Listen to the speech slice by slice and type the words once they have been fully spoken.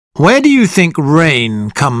Where do you think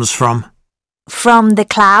rain comes from? From the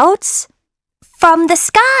clouds? From the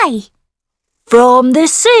sky? From the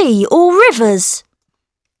sea or rivers?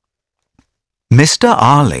 Mr.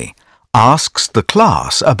 Ali asks the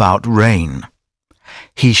class about rain.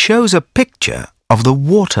 He shows a picture of the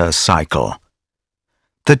water cycle.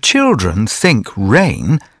 The children think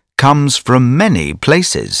rain comes from many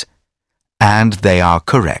places, and they are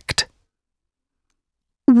correct.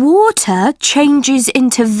 Water changes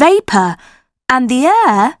into vapour and the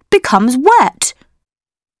air becomes wet.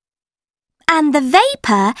 And the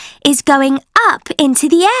vapour is going up into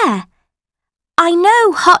the air. I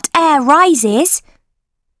know hot air rises.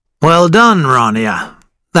 Well done, Rania.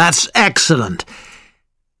 That's excellent.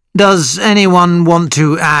 Does anyone want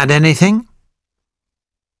to add anything?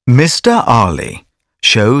 Mr. Ali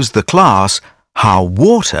shows the class how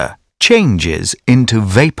water changes into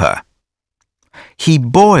vapour. He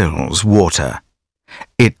boils water.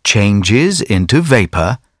 It changes into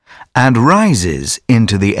vapour and rises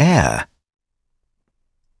into the air.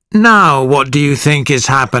 Now what do you think is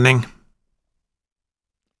happening?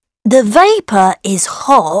 The vapour is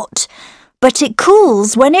hot, but it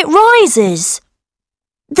cools when it rises.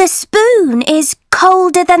 The spoon is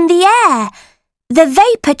colder than the air. The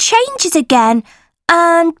vapour changes again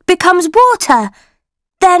and becomes water.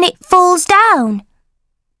 Then it falls down.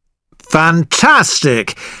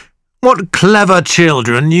 Fantastic! What clever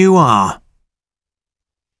children you are.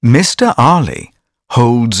 Mr. Ali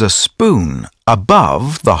holds a spoon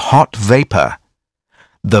above the hot vapour.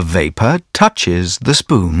 The vapour touches the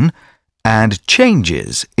spoon and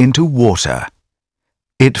changes into water.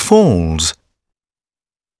 It falls.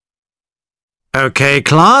 OK,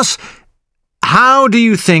 class. How do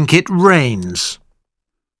you think it rains?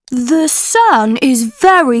 The sun is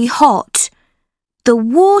very hot. The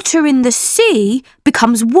water in the sea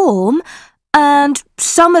becomes warm and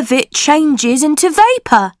some of it changes into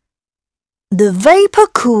vapour. The vapour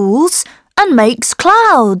cools and makes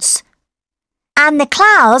clouds. And the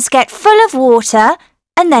clouds get full of water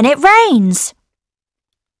and then it rains.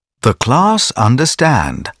 The class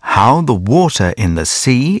understand how the water in the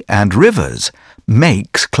sea and rivers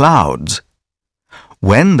makes clouds.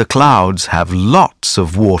 When the clouds have lots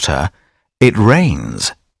of water, it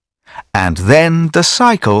rains. And then the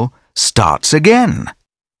cycle starts again.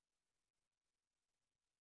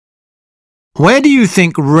 Where do you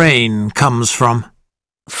think rain comes from?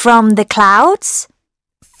 From the clouds?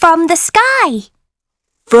 From the sky?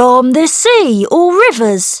 From the sea or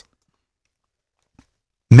rivers?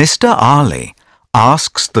 Mr. Ali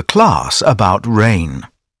asks the class about rain.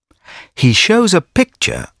 He shows a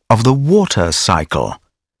picture of the water cycle.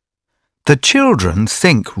 The children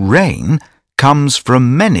think rain comes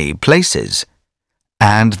from many places,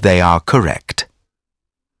 and they are correct.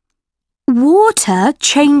 Water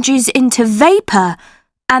changes into vapour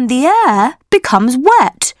and the air becomes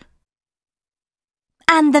wet.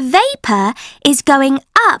 And the vapour is going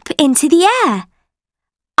up into the air.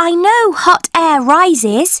 I know hot air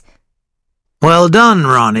rises. Well done,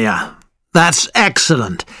 Rania. That's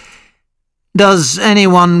excellent. Does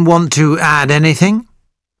anyone want to add anything?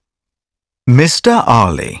 Mr.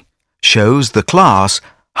 Ali shows the class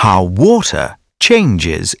how water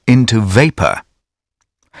changes into vapour.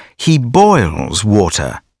 He boils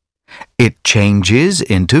water. It changes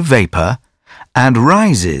into vapour and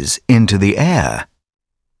rises into the air.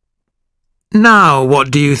 Now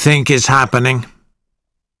what do you think is happening?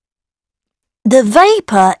 The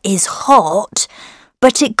vapour is hot,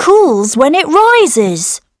 but it cools when it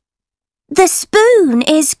rises. The spoon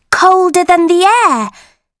is colder than the air.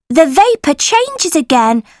 The vapour changes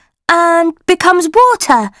again and becomes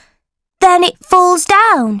water. Then it falls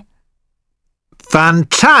down.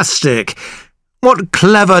 Fantastic! What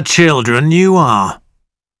clever children you are.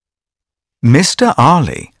 Mr.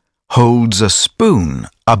 Ali holds a spoon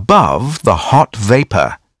above the hot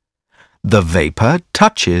vapour. The vapour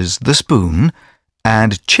touches the spoon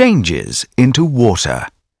and changes into water.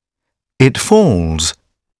 It falls.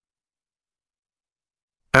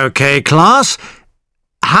 OK, class.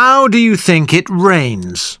 How do you think it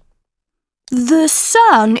rains? The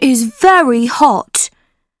sun is very hot.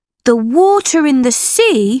 The water in the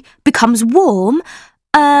sea becomes warm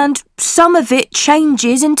and some of it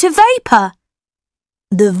changes into vapour.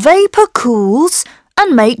 The vapour cools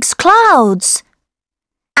and makes clouds.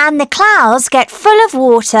 And the clouds get full of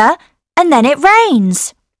water and then it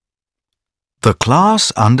rains. The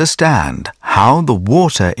class understand how the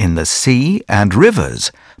water in the sea and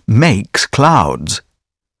rivers makes clouds.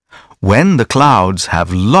 When the clouds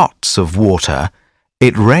have lots of water,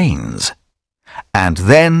 it rains. And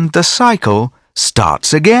then the cycle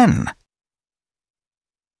starts again.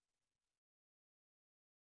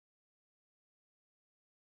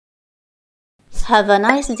 Have a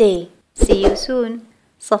nice day. See you soon.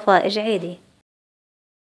 صفاء جعيدي.